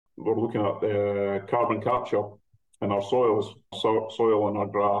we're looking at carbon capture in our soils, soil and our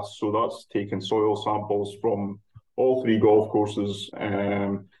grass. So that's taking soil samples from all three golf courses,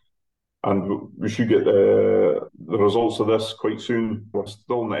 and we should get the results of this quite soon. We're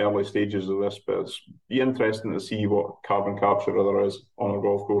still in the early stages of this, but it's be interesting to see what carbon capture there is on our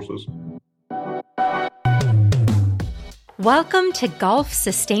golf courses. Welcome to Golf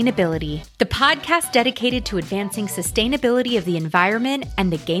Sustainability, the podcast dedicated to advancing sustainability of the environment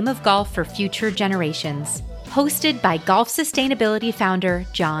and the game of golf for future generations. Hosted by Golf Sustainability founder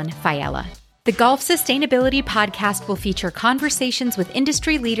John Fiella. The Golf Sustainability podcast will feature conversations with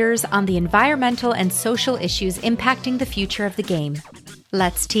industry leaders on the environmental and social issues impacting the future of the game.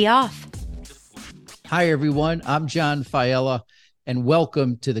 Let's tee off. Hi, everyone. I'm John Fiella, and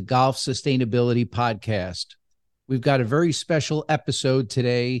welcome to the Golf Sustainability podcast. We've got a very special episode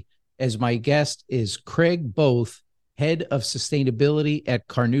today, as my guest is Craig Both, Head of Sustainability at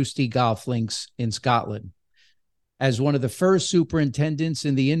Carnoustie Golf Links in Scotland. As one of the first superintendents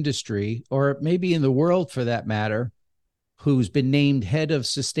in the industry, or maybe in the world for that matter, who's been named Head of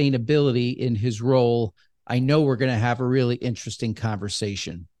Sustainability in his role, I know we're going to have a really interesting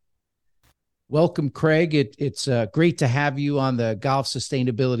conversation. Welcome, Craig. It's great to have you on the Golf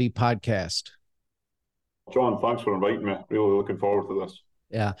Sustainability podcast. John, thanks for inviting me. Really looking forward to this.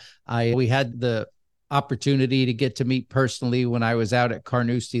 Yeah, we had the opportunity to get to meet personally when I was out at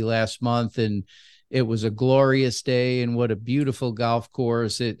Carnoustie last month, and it was a glorious day, and what a beautiful golf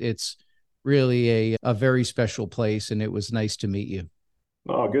course. It's really a very special place, and it was nice to meet you.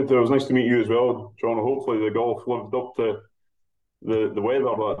 Oh, good. It was nice to meet you as well, John. Hopefully the golf lived up to the weather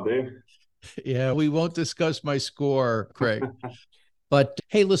that day. Yeah, we won't discuss my score, Craig. But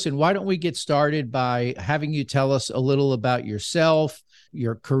hey, listen, why don't we get started by having you tell us a little about yourself,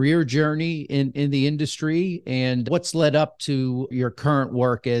 your career journey in the industry, and what's led up to your current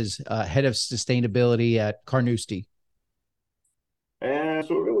work as Head of Sustainability at Carnoustie. So it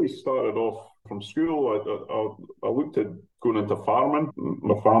really started off from school. I looked at going into farming.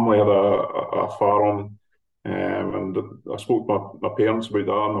 My family had a farm. And I spoke to my parents about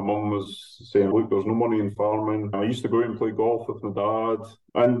that, and my mum was saying, look, there's no money in farming. I used to go out and play golf with my dad,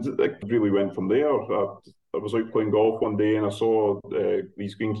 and it really went from there. I was out playing golf one day, and I saw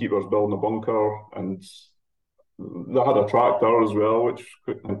these greenkeepers building a bunker, and they had a tractor as well, which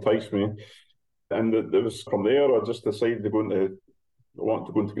enticed me. And it was from there I just decided I wanted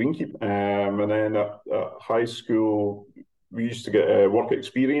to go into greenkeep. And then at high school, we used to get work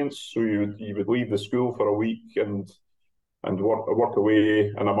experience, so you would leave the school for a week and work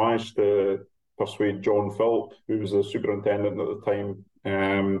away. And I managed to persuade John Philp, who was the superintendent at the time,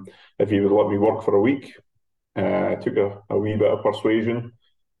 if he would let me work for a week. It took a wee bit of persuasion,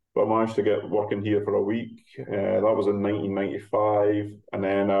 but I managed to get working here for a week. That was in 1995, and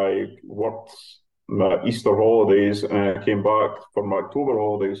then I worked my Easter holidays, and I came back for my October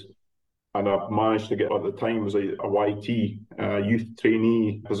holidays. And I managed to get, at the time, was a YT, youth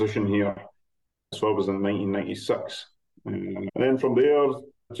trainee position here. So I was in 1996. And then from there,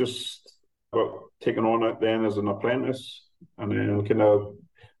 just got taken on it then as an apprentice. And then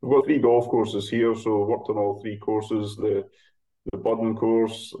we've got three golf courses here, so worked on all three courses, the Budden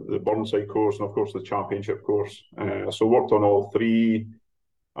course, the Burnside course, and of course the Championship course. So worked on all three.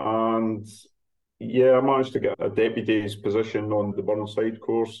 And yeah, I managed to get a deputy's position on the Burnside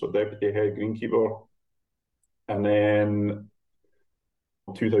course, a deputy head greenkeeper. And then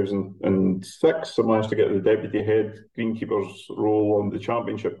in 2006, I managed to get the deputy head greenkeeper's role on the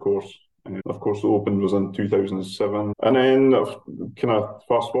Championship course. And of course, the Open was in 2007. And then kind of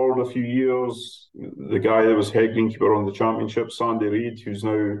fast forward a few years, the guy that was head greenkeeper on the Championship, Sandy Reid, who's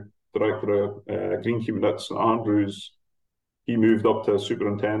now director of greenkeeping at St Andrews, he moved up to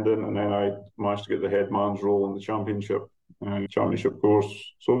superintendent, and then I managed to get the head man's role in the championship course,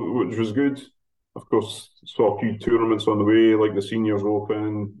 so which was good. Of course, saw a few tournaments on the way, like the Seniors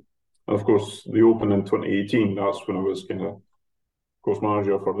Open, and of course the Open in 2018. That's when I was kind of course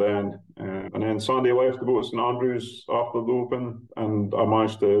manager for then. And then Sandy left to go to St Andrews after the Open, and I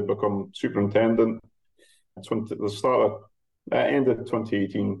managed to become superintendent. At the end of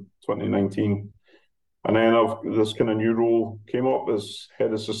 2018, 2019. And then this kind of new role came up as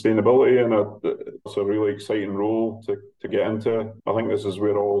head of sustainability, and it's a really exciting role to get into. I think this is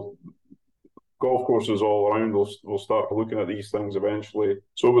where all golf courses all around will start looking at these things eventually.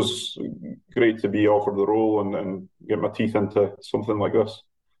 So it was great to be offered the role and get my teeth into something like this.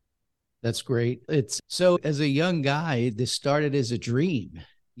 That's great. So as a young guy, this started as a dream.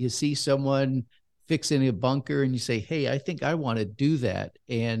 You see someone fixing a bunker and you say, hey, I think I want to do that.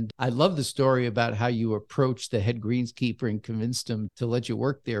 And I love the story about how you approached the head greenskeeper and convinced him to let you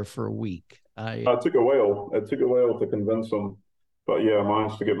work there for a week. It took a while. It took a while to convince him. But yeah, I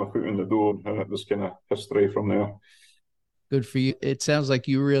managed to get my foot in the door, and it was kind of history from there. Good for you. It sounds like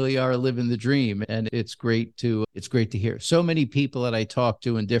you really are living the dream, and it's great to hear. So many people that I talk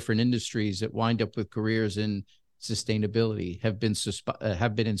to in different industries that wind up with careers in sustainability have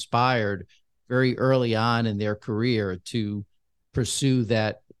been inspired very early on in their career to pursue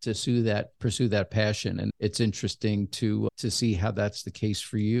that passion. And it's interesting to see how that's the case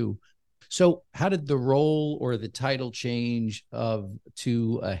for you. So how did the role or the title change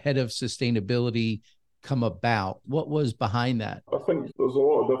to a head of sustainability come about? What was behind that? I think there's a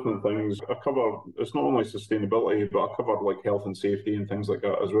lot of different things. It's not only sustainability, but I covered like health and safety and things like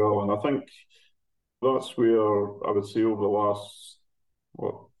that as well. And I think that's where I would say over the last,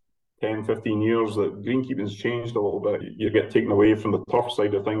 10, 15 years that greenkeeping's changed a little bit. You get taken away from the turf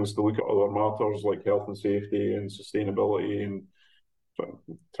side of things to look at other matters like health and safety and sustainability and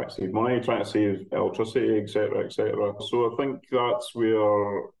trying to save money, trying to save electricity, etc., etc. So I think that's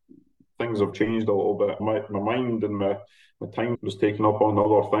where things have changed a little bit. My mind and my time was taken up on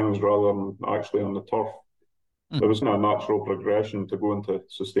other things rather than actually on the turf. There was a natural progression to go into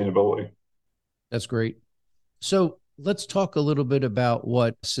sustainability. That's great. So let's talk a little bit about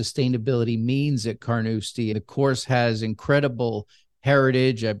what sustainability means at Carnoustie. The course has incredible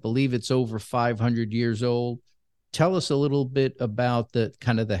heritage. I believe it's over 500 years old. Tell us a little bit about the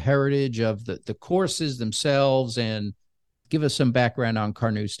kind of the heritage of the courses themselves and give us some background on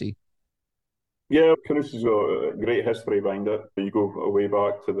Carnoustie. Yeah, Carnoustie's got a great history behind it. You go way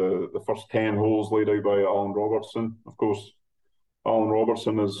back to the first 10 holes laid out by Alan Robertson. Of course, Alan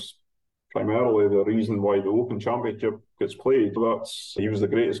Robertson is primarily the reason why the Open Championship gets played. He was the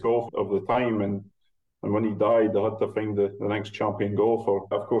greatest golfer of the time, and when he died, they had to find the next champion golfer.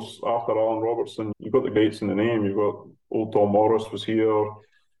 Of course, after Alan Robertson, you've got the greats in the name. You've got old Tom Morris was here, you've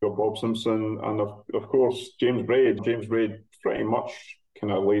got Bob Simpson, and of course, James Braid. James Braid pretty much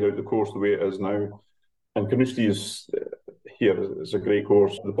kind of laid out the course the way it is now. And Carnoustie is a great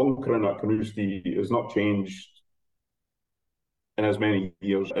course. The bunkering at Carnoustie has not changed in as many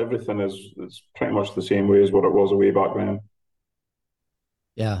years. Everything is pretty much the same way as what it was way back then.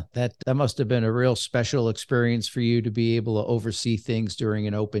 Yeah, that must have been a real special experience for you to be able to oversee things during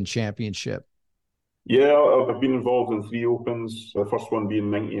an Open Championship. Yeah, I've been involved in 3 Opens. The first one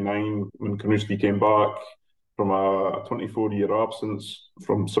being 99 when Carnoustie came back from a 24-year absence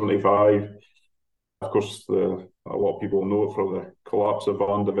from 75. Of course, a lot of people know it for the collapse of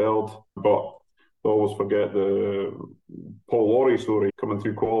Van de Velde, but they always forget the Paul Lawrie story, coming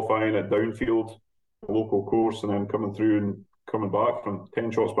through qualifying at Downfield, a local course, and then coming through and coming back from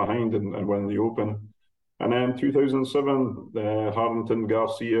 10 shots behind and winning the Open. And then 2007, the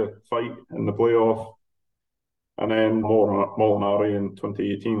Harrington-Garcia fight in the playoff, and then Molinari in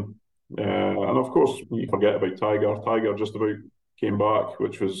 2018. And of course, you forget about Tiger. Tiger just about came back,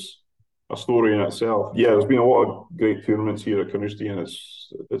 which was a story in itself. Yeah, there's been a lot of great tournaments here at Carnoustie, and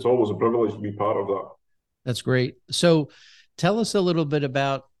it's always a privilege to be part of that. That's great. So tell us a little bit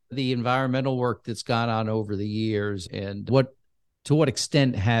about the environmental work that's gone on over the years, and to what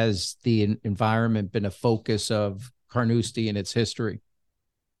extent has the environment been a focus of Carnoustie and its history?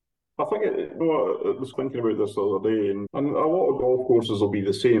 I think I was thinking about this the other day, and a lot of golf courses will be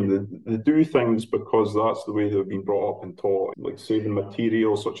the same. They do things because that's the way they've been brought up and taught, like saving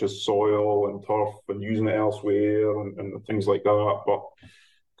materials such as soil and turf and using it elsewhere and things like that. But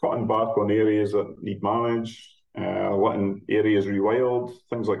cutting back on areas that need managed, letting areas rewild,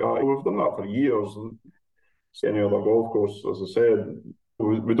 things like that. We've done that for years. And any other golf course, as I said,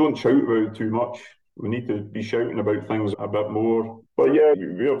 we don't shout about it too much. We need to be shouting about things a bit more. But yeah,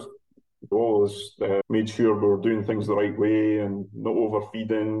 we have always made sure we're doing things the right way and not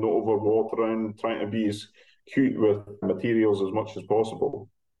overfeeding, not overwatering, trying to be as cute with materials as much as possible.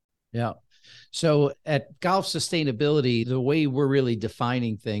 Yeah. So at Golf Sustainability, the way we're really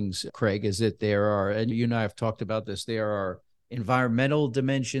defining things, Craig, is that there are, and you and I have talked about this, there are environmental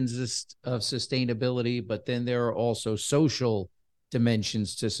dimensions of sustainability, but then there are also social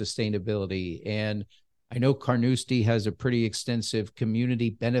dimensions to sustainability. And I know Carnoustie has a pretty extensive community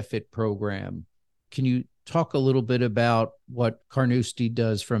benefit program. Can you talk a little bit about what Carnoustie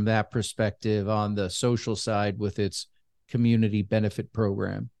does from that perspective on the social side with its community benefit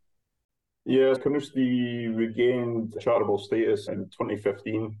program? Yeah, Carnoustie regained charitable status in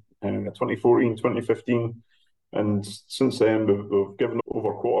 2015 and 2014, 2015. And since then, we've given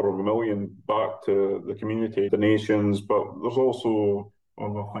over $250,000 back to the community, donations, but there's also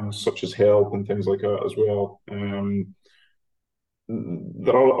other things such as health and things like that as well.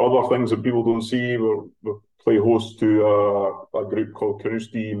 There are other things that people don't see. We play host to a group called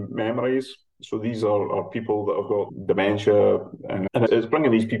Carnoustie Memories. So these are people that have got dementia, and it's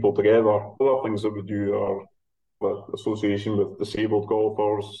bringing these people together. Other things that we do are with association with disabled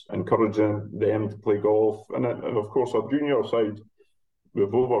golfers, encouraging them to play golf. And of course, our junior side, we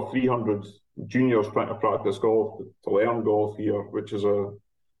have over 300 juniors trying to practice golf, to learn golf here, which is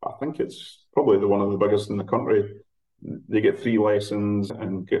I think it's probably one of the biggest in the country. They get free lessons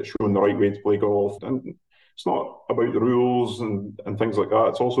and get shown the right way to play golf. And it's not about the rules and things like that.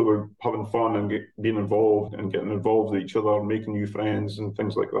 It's also about having fun and being involved and getting involved with each other, making new friends and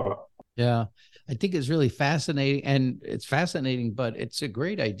things like that. Yeah, I think it's really fascinating, and it's fascinating, but it's a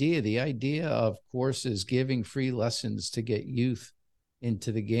great idea. The idea of courses giving free lessons to get youth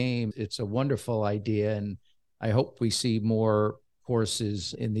into the game. It's a wonderful idea, and I hope we see more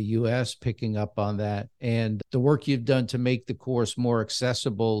courses in the U.S. picking up on that. And the work you've done to make the course more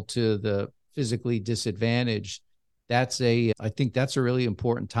accessible to the physically disadvantaged, I think that's a really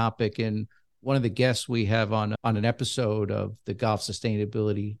important topic. And one of the guests we have on an episode of the Golf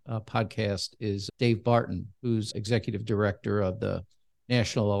Sustainability podcast is Dave Barton, who's executive director of the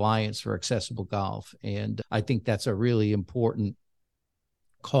National Alliance for Accessible Golf. And I think that's a really important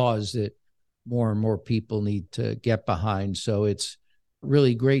cause that more and more people need to get behind. So it's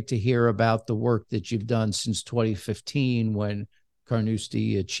really great to hear about the work that you've done since 2015 when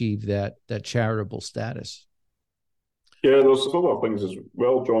Carnoustie achieved that charitable status. Yeah, there's other things as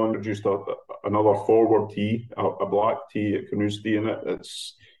well. John introduced another forward tee, a black tee at Carnoustie, and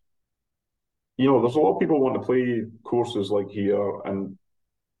it's, there's a lot of people want to play courses like here, and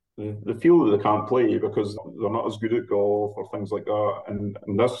they feel that they can't play because they're not as good at golf or things like that. And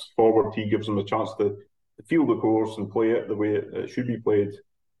this forward tee gives them a chance to feel the course and play it the way it should be played.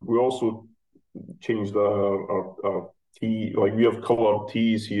 We also changed our tee, like we have coloured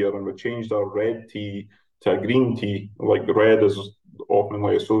tees here, and we changed our red tee to a green tee. Like the red is often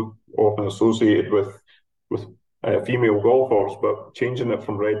associated with female golfers, but changing it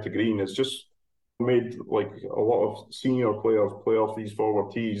from red to green is just made like a lot of senior players play off these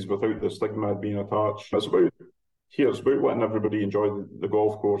forward tees without the stigma being attached. It's about letting everybody enjoy the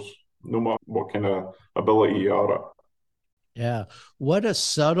golf course, no matter what kind of ability you are at. Yeah. What a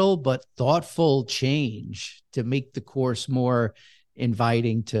subtle but thoughtful change to make the course more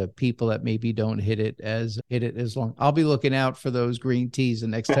inviting to people that maybe don't hit it as long. I'll be looking out for those green tees the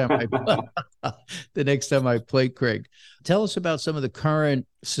next time I play, Craig. Tell us about some of the current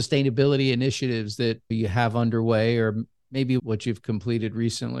sustainability initiatives that you have underway, or maybe what you've completed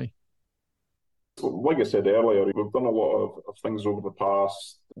recently. Like I said earlier, we've done a lot of things over the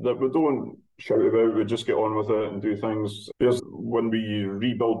past that we don't shout about, we just get on with it and do things. When we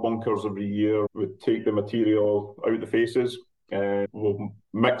rebuild bunkers every year, we take the material out the faces. We'll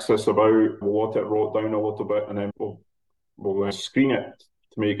mix this about, we'll let it rot down a little bit, and then we'll screen it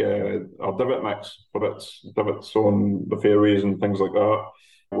to make a divot mix for its divots on the fairways and things like that.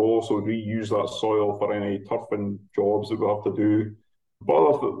 We'll also reuse that soil for any turfing jobs that we have to do. But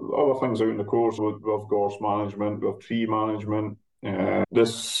other things out in the course, we have gorse management, we have tree management.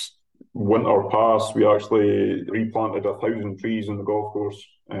 This winter past, we actually replanted 1,000 trees in the golf course.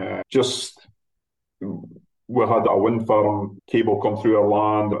 We had a wind farm cable come through our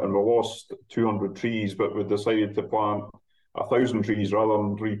land and we lost 200 trees, but we decided to plant 1,000 trees rather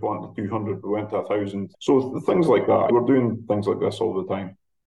than replant the 200. We went to 1,000. So things like that. We're doing things like this all the time.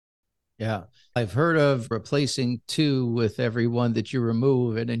 Yeah. I've heard of replacing 2 with every one that you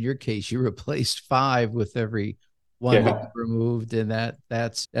remove. And in your case, you replaced 5 with every one that you removed. And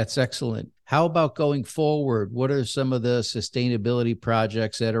that's excellent. How about going forward? What are some of the sustainability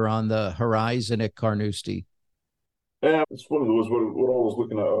projects that are on the horizon at Carnoustie? It's one of those, we're always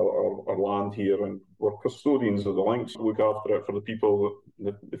looking at our land here, and we're custodians of the links, look after it for the people,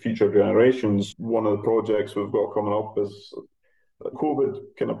 the future generations. One of the projects we've got coming up is COVID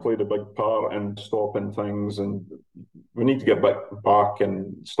kind of played a big part in stopping things, and we need to get back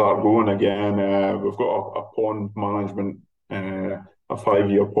and start going again. We've got a pond management, a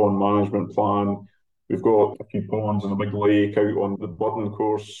 5-year pond management plan. We've got a few ponds and a big lake out on the Budden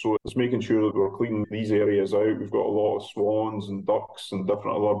course, so it's making sure that we're cleaning these areas out. We've got a lot of swans and ducks and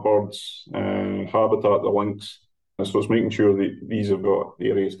different other birds, habitat, the lynx. And so it's making sure that these have got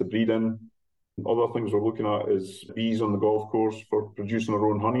areas to breed in. Other things we're looking at is bees on the golf course for producing their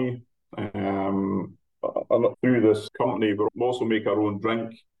own honey. And through this company, we also make our own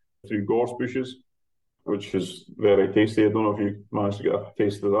drink through gorse bushes, which is very tasty. I don't know if you managed to get a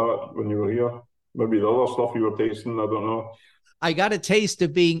taste of that when you were here. Maybe the other stuff you were tasting, I don't know. I got a taste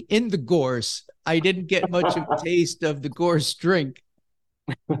of being in the gorse. I didn't get much of a taste of the gorse drink.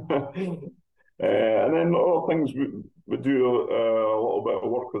 And then other things we do a little bit of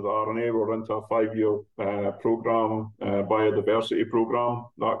work with RNA. We're into a 5-year program, biodiversity program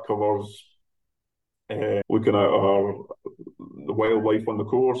that covers looking at the wildlife on the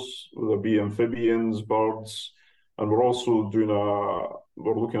course, whether it be amphibians, birds, and we're also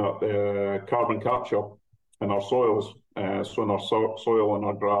we're looking at carbon capture in our soils, so in our soil and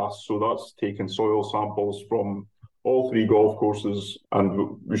our grass. So that's taking soil samples from all 3 golf courses,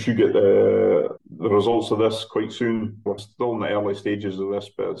 and we should get the results of this quite soon. We're still in the early stages of this,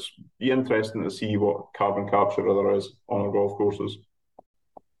 but it's be interesting to see what carbon capture there is on our golf courses.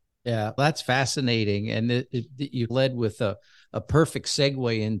 Yeah, that's fascinating. And you led with a perfect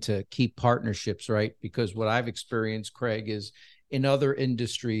segue into key partnerships, right? Because what I've experienced, Craig, is in other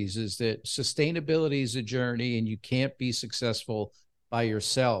industries is that sustainability is a journey and you can't be successful by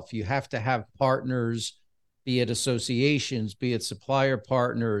yourself. You have to have partners, be it associations, be it supplier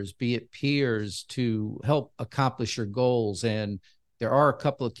partners, be it peers, to help accomplish your goals. And there are a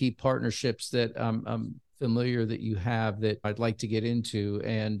couple of key partnerships that I'm familiar that you have that I'd like to get into.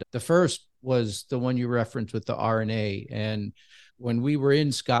 And the first was the one you referenced with the RNA. And when we were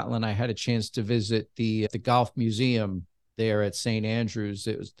in Scotland, I had a chance to visit the golf museum there at St. Andrews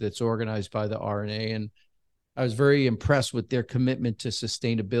that's organized by the RNA. And I was very impressed with their commitment to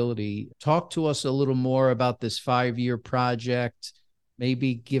sustainability. Talk to us a little more about this 5-year project,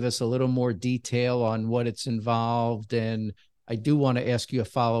 maybe give us a little more detail on what it's involved. And I do want to ask you a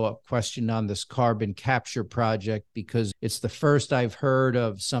follow-up question on this carbon capture project, because it's the first I've heard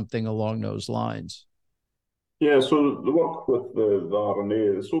of something along those lines. Yeah, so the work with the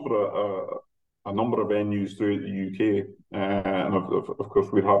RNA, it's over a number of venues throughout the UK. And of course,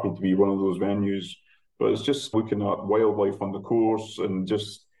 we're happy to be one of those venues. But it's just looking at wildlife on the course and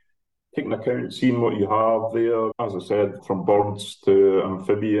just taking account, seeing what you have there. As I said, from birds to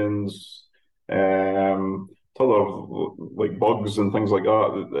amphibians, to other like bugs and things like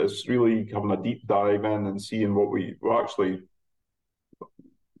that. It's really having a deep dive in and seeing what we actually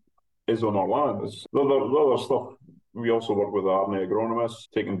is on our land. The other stuff, we also work with RNA agronomists,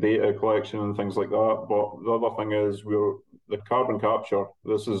 taking data collection and things like that. But the other thing is the carbon capture.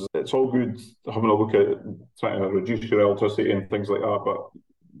 It's all good having a look at trying to reduce your electricity and things like that, but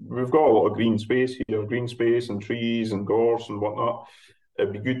we've got a lot of green space here, green space and trees and gorse and whatnot.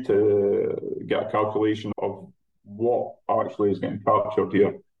 It'd be good to get a calculation of what actually is getting captured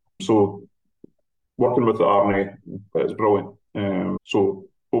here. So working with the RNA is brilliant. So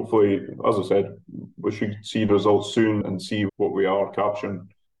hopefully, as I said, we should see results soon and see what we are capturing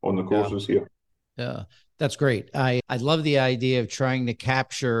on the courses here. Yeah, that's great. I love the idea of trying to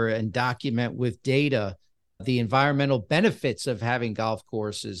capture and document with data the environmental benefits of having golf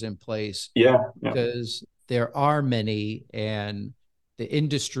courses in place. Yeah. Because there are many, and the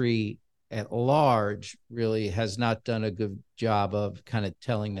industry at large really has not done a good job of kind of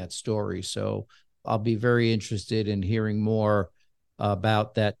telling that story. So I'll be very interested in hearing more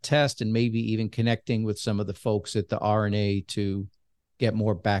about that test and maybe even connecting with some of the folks at the RNA to get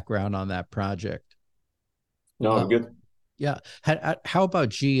more background on that project. No, good. Yeah. How about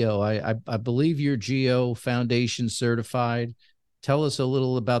GEO? I believe you're GEO Foundation certified. Tell us a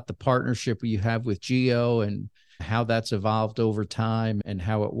little about the partnership you have with GEO and how that's evolved over time and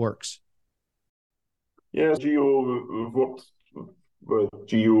how it works. Yeah, GEO, we've worked with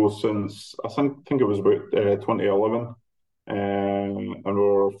GEO since, I think it was about 2011. And we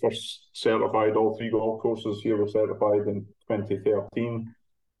were first certified, all 3 golf courses here were certified in 2013.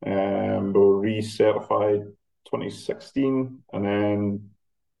 We were recertified 2016, and then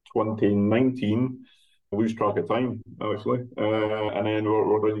 2019, I lose track of time, actually. And then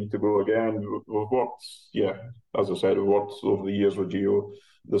we're ready to go again. We've worked, as I said, we've worked over the years with GEO.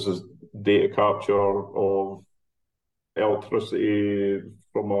 This is data capture of electricity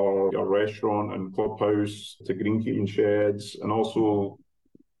from our restaurant and clubhouse to green keeping sheds, and also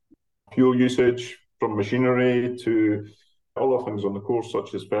fuel usage from machinery to other things on the course,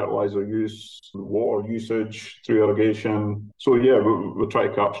 such as fertilizer use, water usage through irrigation. So yeah, we try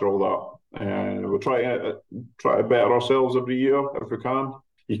to capture all that. We try to better ourselves every year if we can.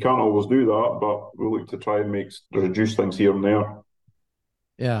 You can't always do that, but we look to try and reduce things here and there.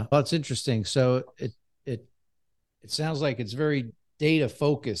 Yeah, well, it's interesting. So it sounds like it's very data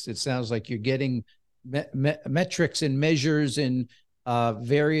focused. It sounds like you're getting metrics and measures in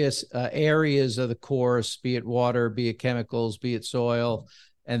various areas of the course, be it water, be it chemicals, be it soil,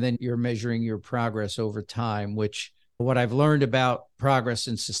 and then you're measuring your progress over time, which What I've learned about progress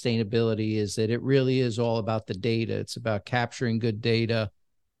and sustainability is that it really is all about the data. It's about capturing good data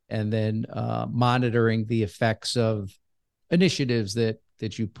and then monitoring the effects of initiatives that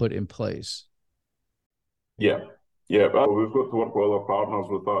you put in place. Yeah, we've got to work with other partners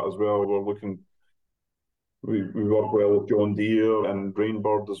with that as well. We work well with John Deere and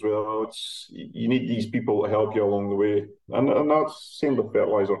Rainbird as well. You need these people to help you along the way, and that's same with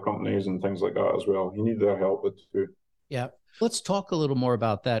fertilizer companies and things like that as well. You need their help with too. Yeah. Let's talk a little more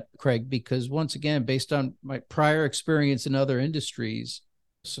about that, Craig, because once again, based on my prior experience in other industries,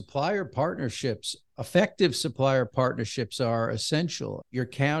 supplier partnerships, effective supplier partnerships are essential. You're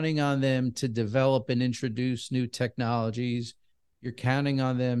counting on them to develop and introduce new technologies. You're counting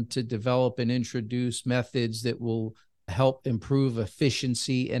on them to develop and introduce methods that will help improve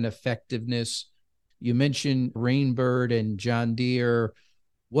efficiency and effectiveness. You mentioned Rainbird and John Deere.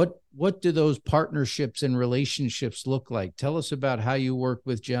 What do those partnerships and relationships look like? Tell us about how you work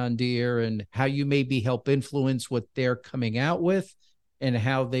with John Deere and how you maybe help influence what they're coming out with and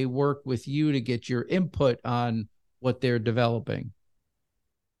how they work with you to get your input on what they're developing.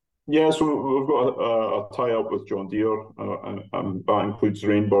 Yeah, so we've got a tie-up with John Deere, and that includes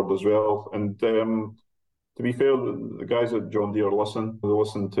Rainbird as well. And to be fair, the guys at John Deere they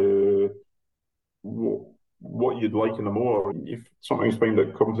listen to what you'd like in a mower. If sometimes find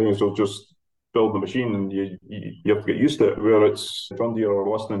that companies will just build the machine and you have to get used to it, where it's John Deere are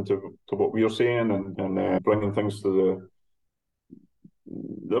listening to what we're saying and bringing things to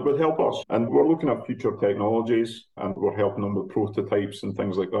that would help us. And we're looking at future technologies and we're helping them with prototypes and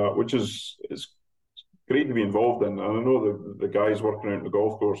things like that, which is great to be involved in. And I know the guys working out in the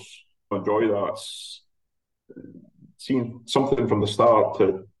golf course enjoy that. Seeing something from the start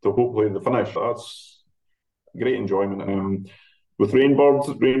to hopefully the finish, that's great enjoyment. With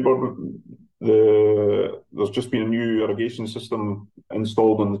Rainbird, there's just been a new irrigation system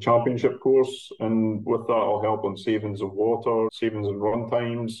installed on the championship course, and with that, I'll help on savings of water, savings in run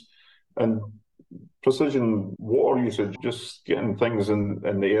times, and precision water usage. Just getting things in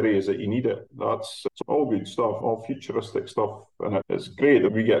the areas that you need it. That's all good stuff, all futuristic stuff, and it's great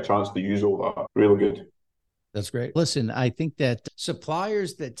that we get a chance to use all that. Really good. That's great. Listen, I think that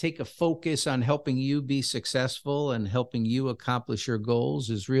suppliers that take a focus on helping you be successful and helping you accomplish your goals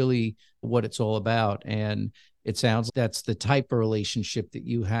is really what it's all about. And it sounds that's the type of relationship that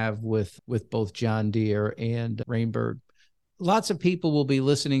you have with both John Deere and Rainbird. Lots of people will be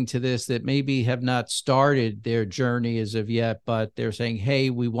listening to this that maybe have not started their journey as of yet, but they're saying, hey,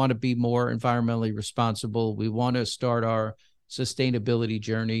 we want to be more environmentally responsible. We want to start our sustainability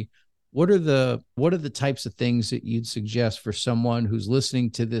journey. What are the types of things that you'd suggest for someone who's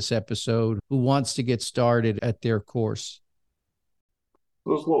listening to this episode who wants to get started at their course?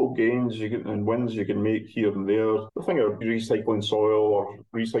 There's little gains and wins you can make here and there. The thing of recycling soil or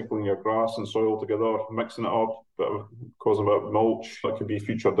recycling your grass and soil together, mixing it up, causing a bit of mulch, that could be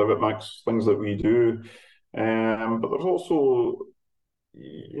future divot mix, things that we do. But there's also,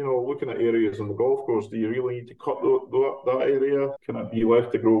 looking at areas on the golf course, do you really need to cut that area? Can it be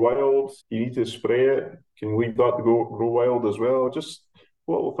left to grow wild? Do you need to spray it? Can you leave that to grow wild as well? Just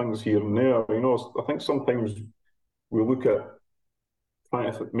little things here and there. I think sometimes we look at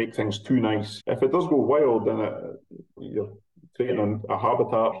trying to make things too nice. If it does go wild, then you're creating a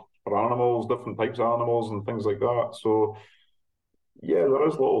habitat for animals, different types of animals and things like that. So yeah, there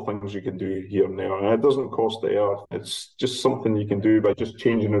is little things you can do here and there, and it doesn't cost the earth. It's just something you can do by just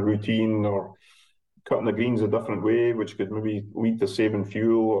changing a routine or cutting the greens a different way, which could maybe lead to saving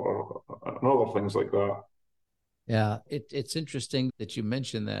fuel and other things like that. Yeah, it's interesting that you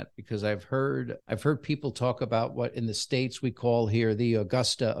mentioned that because I've heard people talk about what in the States we call here the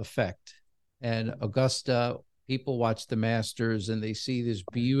Augusta effect. And Augusta, people watch the Masters and they see this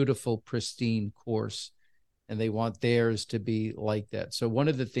beautiful, pristine course, and they want theirs to be like that. So one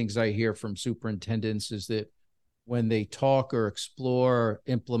of the things I hear from superintendents is that when they talk or explore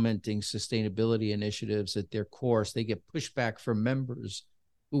implementing sustainability initiatives at their course, they get pushback from members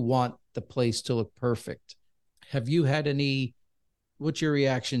who want the place to look perfect. Have you had what's your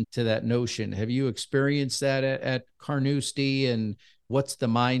reaction to that notion? Have you experienced that at Carnoustie, and what's the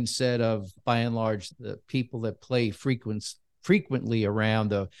mindset of, by and large, the people that play frequently around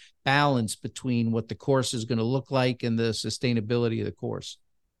the balance between what the course is going to look like and the sustainability of the course?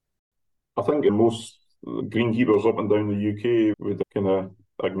 I think most greenkeepers up and down the UK would kind of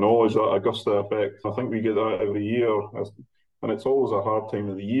acknowledge that Augusta effect. I think we get that every year, and it's always a hard time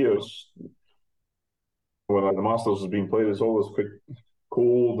of the year. When the Masters is being played, it's always quite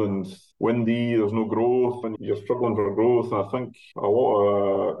cold and windy, there's no growth, and you're struggling for growth. And I think a lot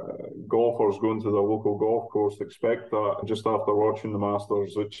of golfers going to their local golf course expect that just after watching the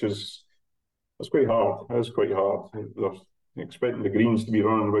Masters, it's quite hard. It is quite hard. They're expecting the greens to be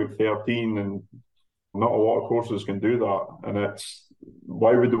running about 13, and not a lot of courses can do that. And it's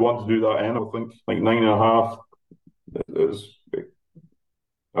why would they want to do that? And I think like 9.5 is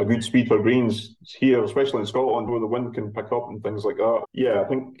a good speed for greens here, especially in Scotland, where the wind can pick up and things like that. Yeah, I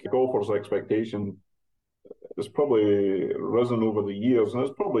think golfers' expectation has probably risen over the years, and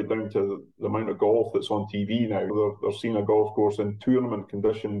it's probably down to the amount of golf that's on TV now. They're seeing a golf course in tournament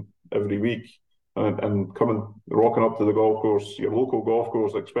condition every week, and rocking up to the golf course, your local golf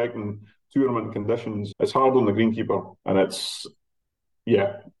course, expecting tournament conditions. It's hard on the greenkeeper, and it's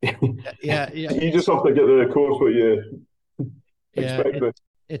yeah. You just have to get the course what you expect.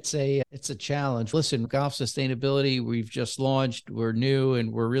 It's a challenge. Listen, Golf Sustainability, we've just launched. We're new,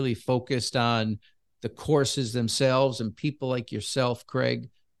 and we're really focused on the courses themselves and people like yourself, Craig.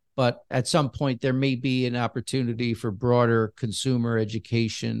 But at some point, there may be an opportunity for broader consumer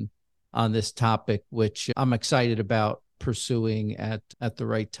education on this topic, which I'm excited about pursuing at the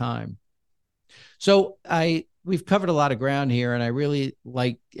right time. So we've covered a lot of ground here, and I really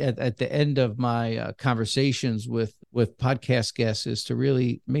like at the end of my conversations with podcast guests is to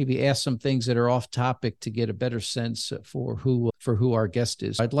really maybe ask some things that are off topic to get a better sense for who our guest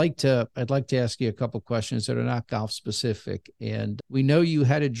is. I'd like to ask you a couple questions that are not golf specific. And we know you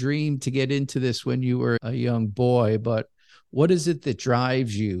had a dream to get into this when you were a young boy, but what is it that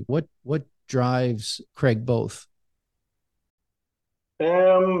drives you? What drives Craig Both?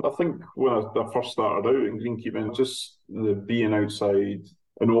 I think when I first started out in greenkeeping, just the being outside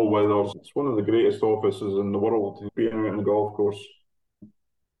in all weathers. It's one of the greatest offices in the world, being out on the golf course.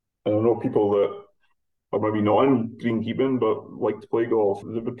 And I know people that are maybe not in greenkeeping but like to play golf.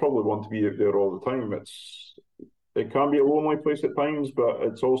 They would probably want to be out there all the time. It can be a lonely place at times, but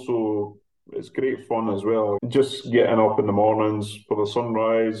it's great fun as well. Just getting up in the mornings for the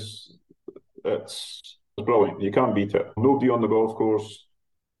sunrise, it's brilliant. You can't beat it. Nobody on the golf course.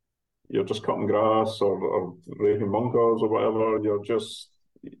 You're just cutting grass or raking bunkers or whatever.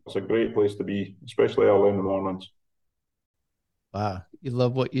 It's a great place to be, especially early in the mornings. Wow, you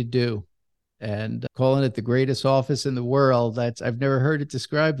love what you do. And calling it the greatest office in the world, I've never heard it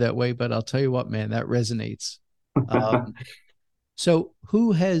described that way, but I'll tell you what, man, that resonates. So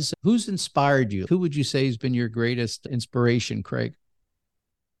who's inspired you? Who would you say has been your greatest inspiration, Craig?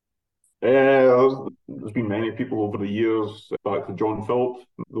 There's been many people over the years, back to John Philp,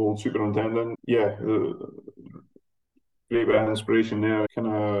 the old superintendent. Yeah, great bit of inspiration there.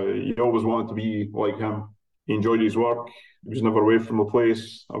 You always wanted to be like him. He enjoyed his work. He was never away from the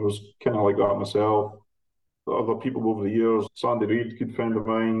place. I was kind of like that myself. The other people over the years, Sandy Reid, good friend of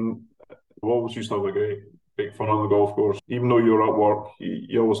mine, we always used to have a great fun on the golf course. Even though you're at work,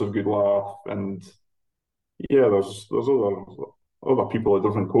 you always have a good laugh. And yeah, there's other people at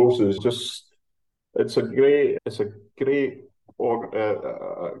different courses. It's a great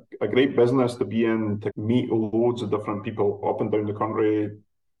business to be in, to meet loads of different people up and down the country,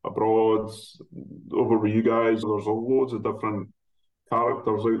 abroad, over with you guys. There's loads of different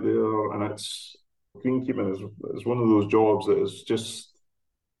characters out there, and greenkeeping is one of those jobs that is just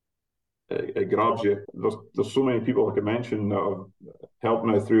it grabs you. There's so many people I could mention that have helped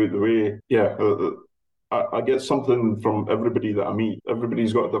me throughout the way. Yeah. I get something from everybody that I meet.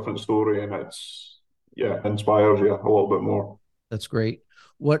 Everybody's got a different story, and inspires you a little bit more. That's great.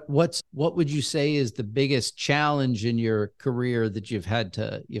 What would you say is the biggest challenge in your career that you've had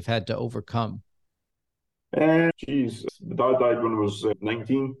to overcome? My dad died when I was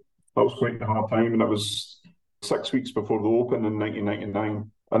 19. That was quite a hard time, and it was 6 weeks before the Open in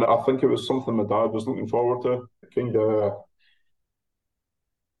 1999. And I think it was something my dad was looking forward to.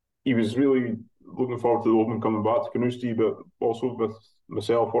 He was really looking forward to the Open coming back to Carnoustie, but also with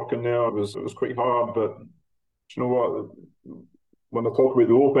myself working there, it was quite hard. But you know what? When I talk about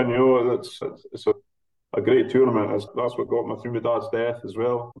the Open, it's a great tournament. That's what got me through my dad's death as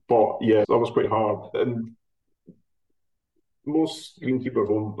well. But yeah, that was quite hard. And most greenkeepers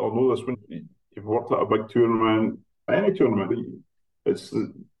will know this when you've worked at a big tournament, any tournament.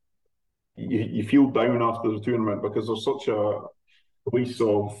 You feel down after the tournament because there's such a release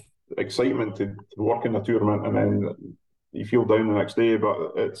of excitement to work in a tournament, and then you feel down the next day.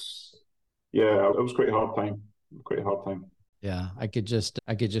 But it was quite a hard time. Yeah, I could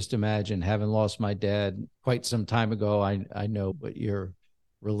just imagine, having lost my dad quite some time ago. I know what you're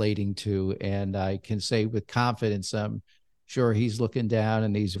relating to, and I can say with confidence, I'm sure he's looking down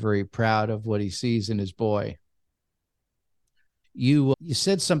and he's very proud of what he sees in his boy. You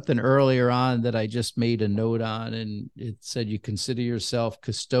said something earlier on that I just made a note on, and it said you consider yourself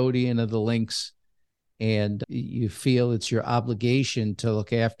custodian of the links, and you feel it's your obligation to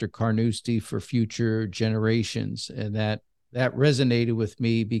look after Carnoustie for future generations. And that resonated with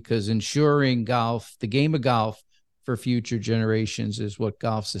me, because ensuring golf, the game of golf, for future generations is what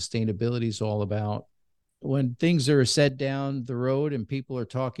golf sustainability is all about. When things are said down the road and people are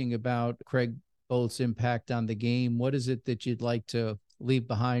talking about Craig Bohl's impact on the game, what is it that you'd like to leave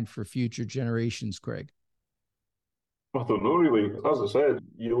behind for future generations, Craig? I don't know, really. As I said,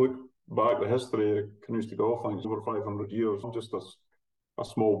 you look back the history of Carnoustie Golf Links over 500 years, just a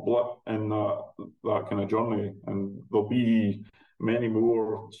small blip in that kind of journey, and there'll be many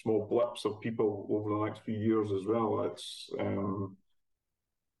more small blips of people over the next few years as well. It's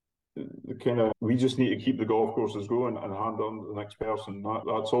we just need to keep the golf courses going and hand on to the next person.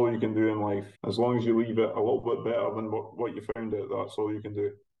 That's all you can do in life. As long as you leave it a little bit better than what you found it, that's all you can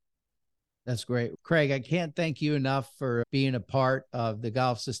do. That's great. Craig, I can't thank you enough for being a part of the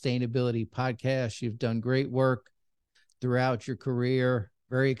Golf Sustainability Podcast. You've done great work throughout your career.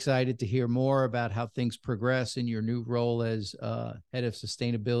 Very excited to hear more about how things progress in your new role as head of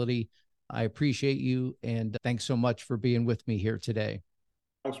sustainability. I appreciate you, and thanks so much for being with me here today.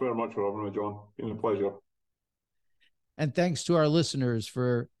 Thanks very much for having me, John. It's been a pleasure. And thanks to our listeners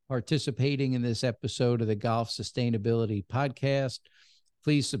for participating in this episode of the Golf Sustainability Podcast.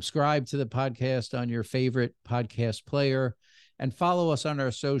 Please subscribe to the podcast on your favorite podcast player and follow us on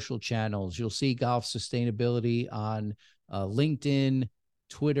our social channels. You'll see Golf Sustainability on LinkedIn,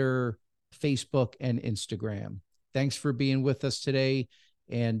 Twitter, Facebook, and Instagram. Thanks for being with us today,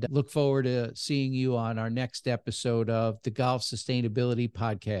 and look forward to seeing you on our next episode of the Golf Sustainability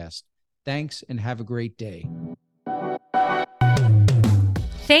Podcast. Thanks, and have a great day.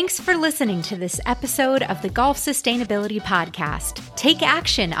 Thanks for listening to this episode of the Golf Sustainability Podcast. Take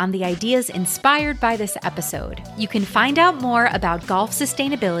action on the ideas inspired by this episode. You can find out more about golf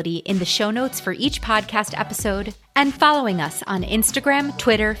sustainability in the show notes for each podcast episode and following us on Instagram,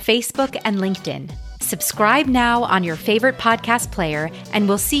 Twitter, Facebook, and LinkedIn. Subscribe now on your favorite podcast player, and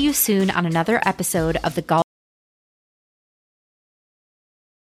we'll see you soon on another episode of the Golf